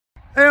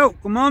Hey,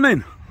 good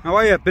morning. How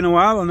are you? Been a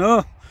while, I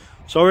know.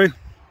 Sorry.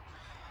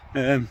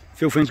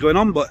 Few things going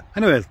on, but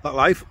anyway, that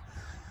life.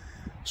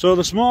 So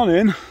this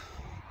morning,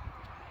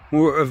 we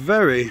were at a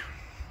very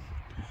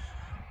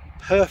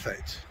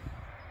perfect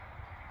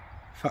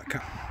fat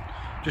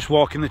cat. Just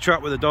walking the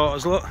track with the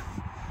daughters, look,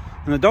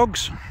 and the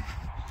dogs.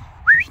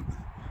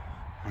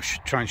 I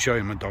should try and show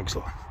you my dogs,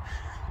 look.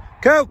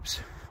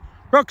 Copes!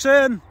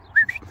 Roxanne!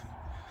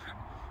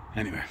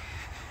 Anyway,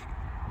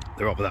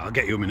 they're over there. I'll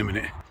get you in a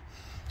minute.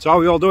 So how are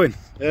we all doing?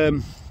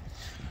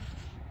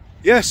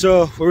 Yeah,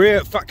 so we're here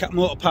at Fat Cat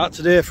Motor Park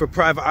today for a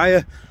private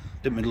hire.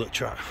 Didn't mean to look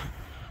try.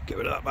 Get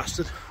rid of that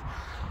bastard.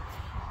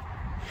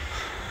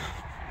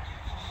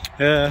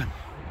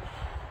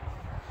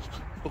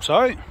 Looks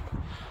alright.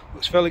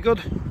 Looks fairly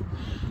good.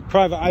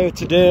 Private hire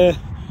today.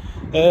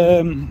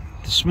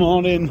 This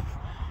morning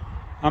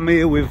I'm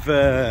here with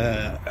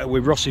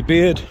Rossi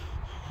Beard,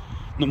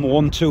 number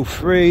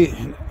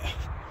 123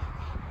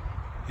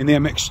 in the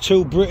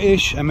MX2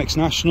 British, MX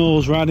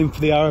Nationals, riding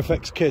for the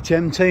RFX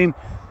KTM team.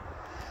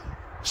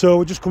 So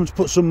we're just come to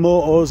put some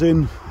motors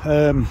in,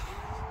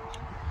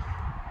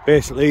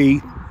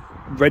 basically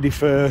ready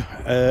for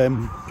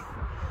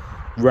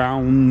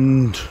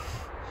round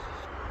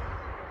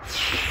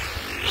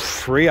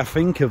 3, I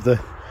think, of the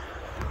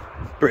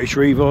British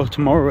Revo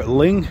tomorrow at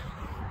Ling.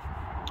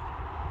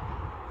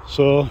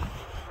 So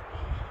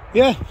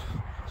yeah,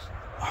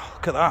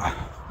 look at that.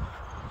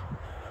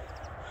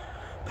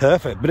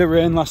 Perfect. Bit of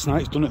rain last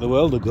night, it's done it the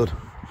world of good.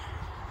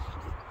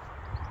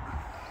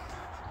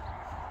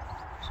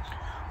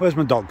 Where's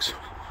my dogs?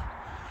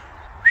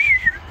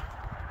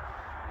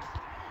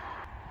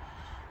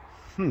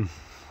 Need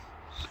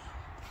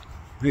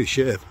a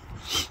shave.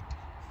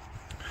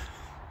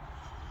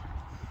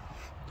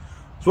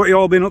 So what you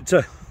all been up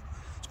to?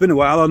 It's been a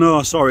while, I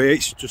know, sorry,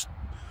 it's just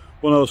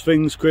one of those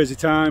things, crazy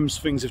times,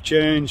 things have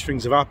changed,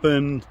 things have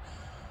happened,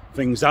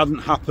 things hadn't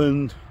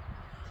happened,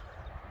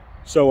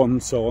 so on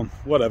and so on,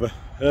 whatever.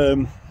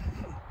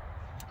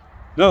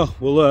 No,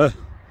 we'll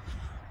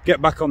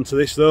get back onto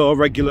this though,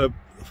 regular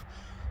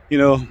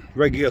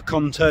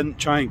content,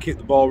 try and keep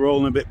the ball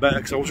rolling a bit better,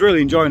 because I was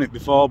really enjoying it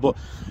before, but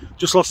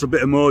just lost a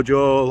bit of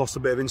mojo, lost a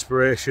bit of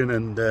inspiration,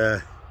 and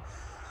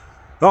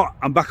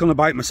I'm back on the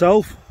bike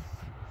myself.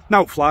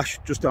 Now flash,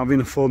 just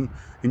having fun,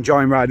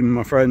 enjoying riding with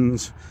my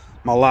friends,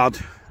 my lad,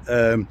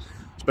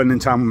 spending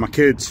time with my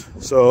kids,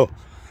 so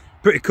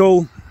pretty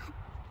cool.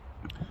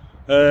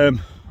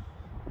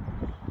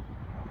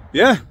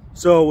 Yeah,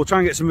 so we'll try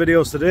and get some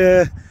videos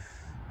today,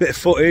 bit of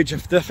footage. I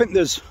think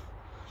there's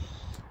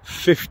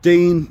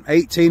 15,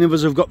 18 of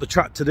us have got the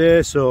track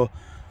today, so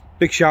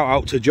big shout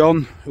out to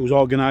John who's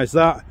organised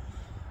that.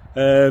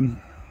 But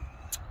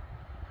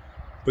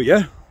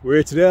yeah, we're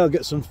here today. I'll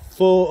get some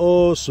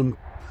photos, some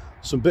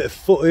bit of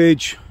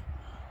footage,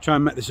 try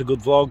and make this a good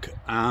vlog,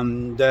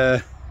 and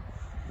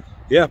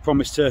yeah, I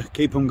promise to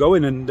keep them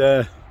going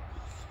and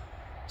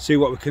see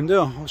what we can do.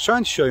 I was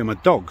trying to show you my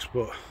dogs,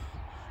 but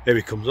here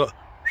he comes up.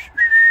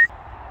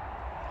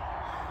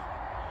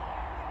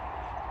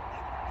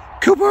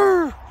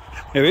 Cooper!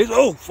 Here he is.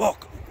 Oh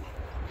fuck!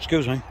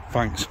 Excuse me.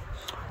 Thanks.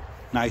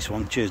 Nice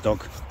one. Cheers,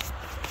 dog.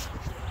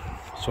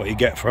 That's what you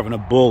get for having a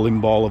bowling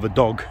ball of a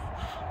dog.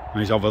 And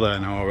he's over there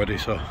now already,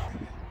 so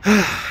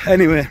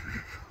anyway,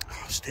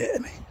 stay to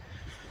me.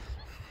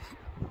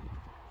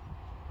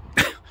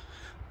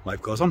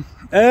 Life goes on.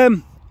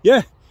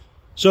 Yeah,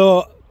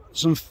 so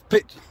some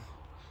pit.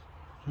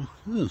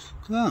 Look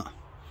at that.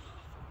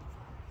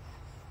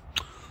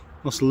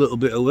 Lost a little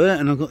bit of weight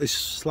and I've got this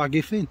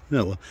slaggy thing.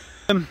 No, well,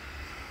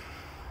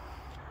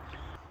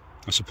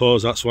 I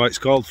suppose that's why it's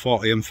called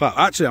 40 and fat.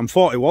 Actually, I'm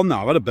 41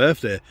 now. I've had a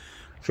birthday,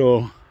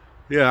 so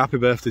yeah, happy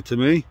birthday to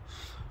me.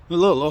 But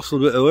look, lost a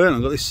bit of weight and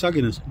I've got this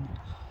sagginess.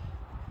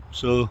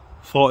 So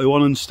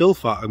 41 and still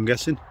fat, I'm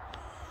guessing.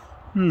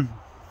 Oh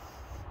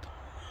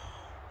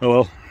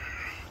well,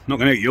 not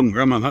gonna get younger,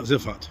 am I? That's a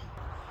fact.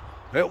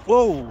 Hey,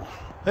 whoa!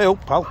 Hey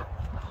up, pal.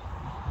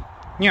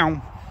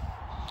 Meow.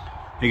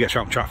 He gets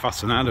around track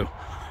faster than I do.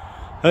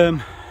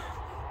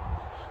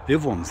 The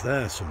other one's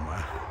there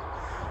somewhere.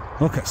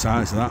 Look at the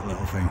size of that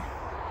little thing.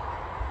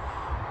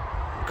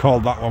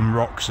 Called that one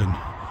Roxanne,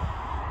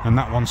 and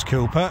that one's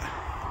Cooper.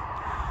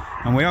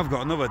 And we have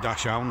got another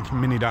dachshund,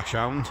 mini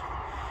dachshund.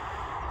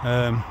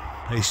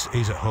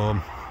 He's at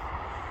home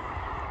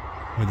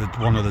with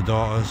one of the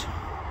daughters.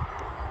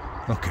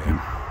 Look at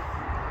him.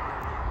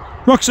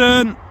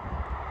 Roxanne!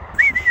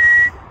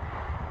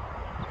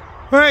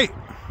 Hey!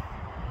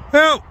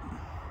 Help!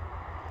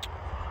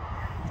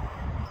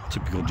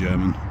 Typical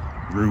German.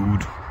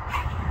 Rude.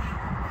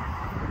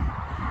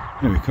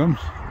 Here he comes.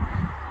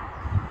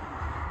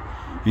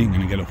 He ain't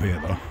gonna get up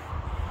here though.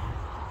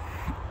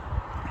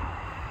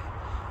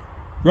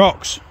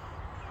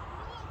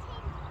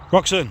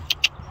 Roxanne!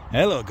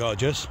 Hello,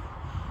 gorgeous.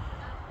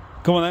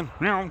 Come on then.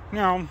 Meow,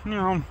 meow,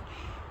 meow.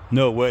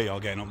 No way you're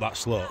getting up that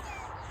slow.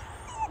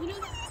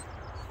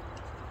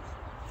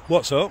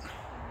 What's up?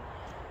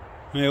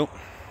 Hey up.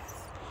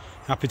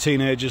 Happy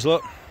teenagers,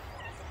 look.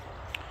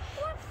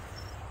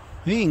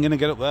 He ain't gonna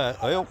get up there.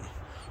 Hey up.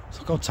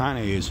 Look how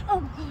tiny he is. Oh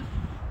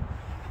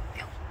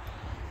god.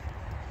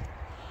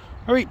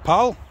 Alright,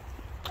 pal.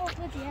 Oh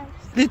bloody hell.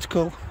 It's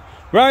cool.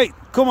 Right,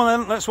 come on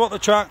then, let's walk the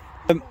track.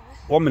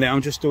 1 minute,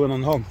 I'm just doing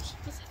on home.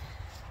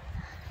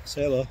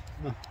 Say hello.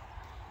 Oh,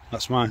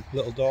 that's my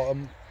little daughter,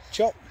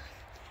 Chop.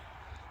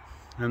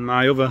 And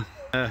my other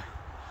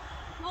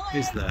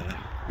is there.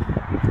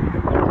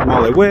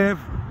 Molly, wave.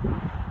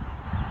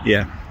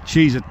 Yeah,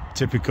 she's a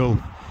typical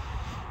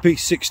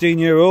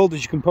 16-year-old,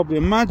 as you can probably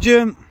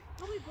imagine.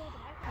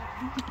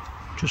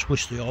 Just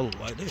wish they all looked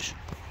like this.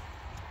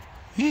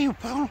 Here,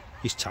 pal.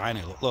 He's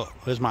tiny, look,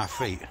 there's my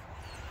feet.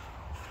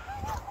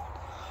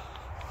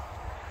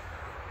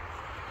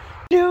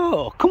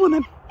 Yo, come on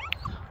then.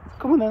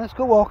 Come on then, let's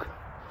go walk.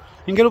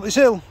 You can get up this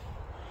hill.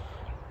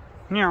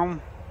 Meow.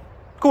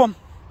 Come on.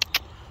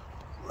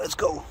 Let's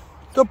go.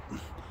 Up,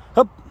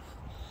 up,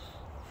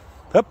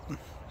 up,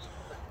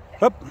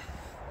 up.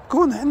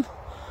 Go on then.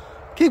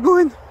 Keep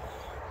going.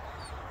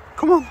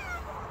 Come on.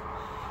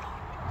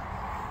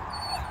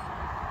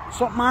 It's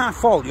not my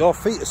fault your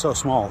feet are so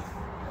small,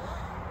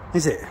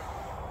 is it?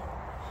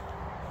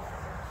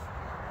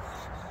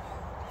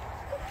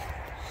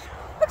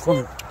 Come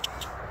on.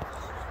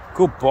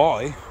 Good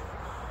boy.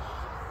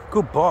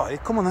 Good boy.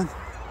 Come on then.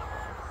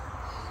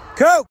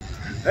 Cool.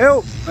 Hey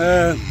up.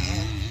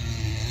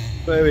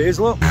 There he is,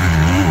 look.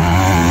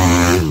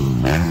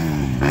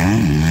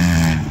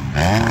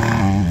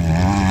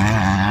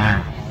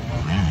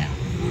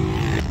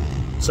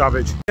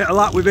 Savage. Get a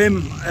lap with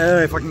him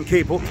if I can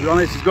keep up, to be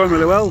honest. He's going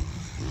really well.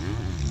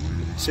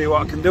 See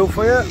what I can do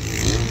for you.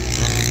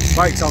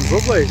 Bike sounds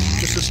lovely.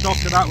 Just a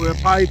stock of that with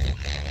a pipe.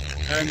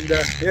 And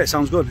yeah, it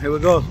sounds good. Here we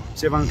go.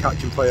 See if I can catch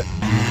him for you.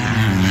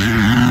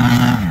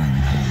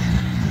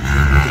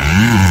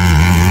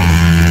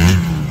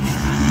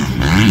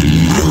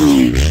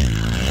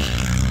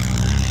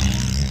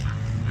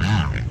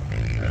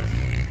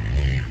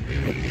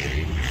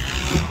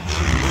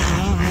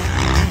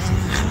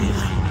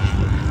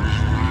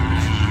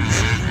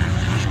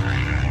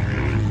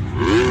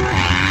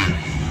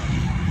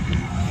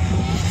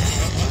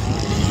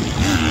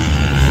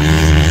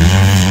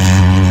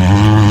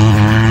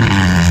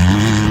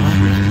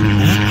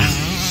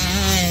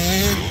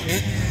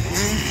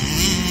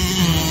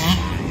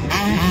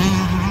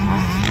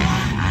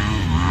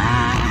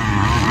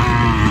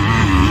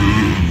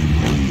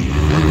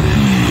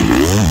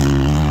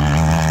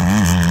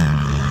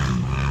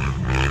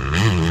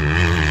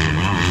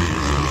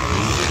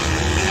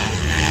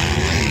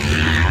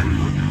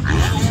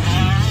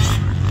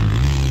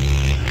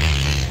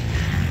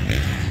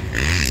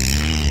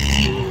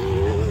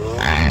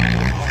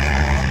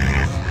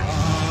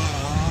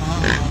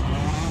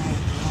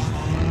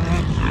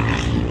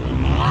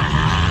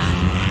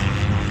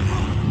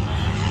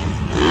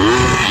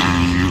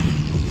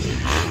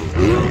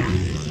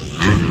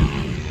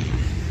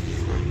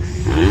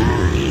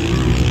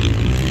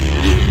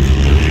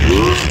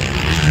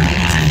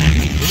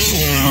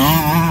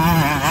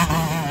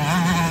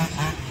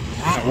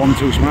 One,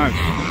 two smash.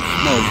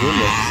 Smells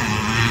lovely.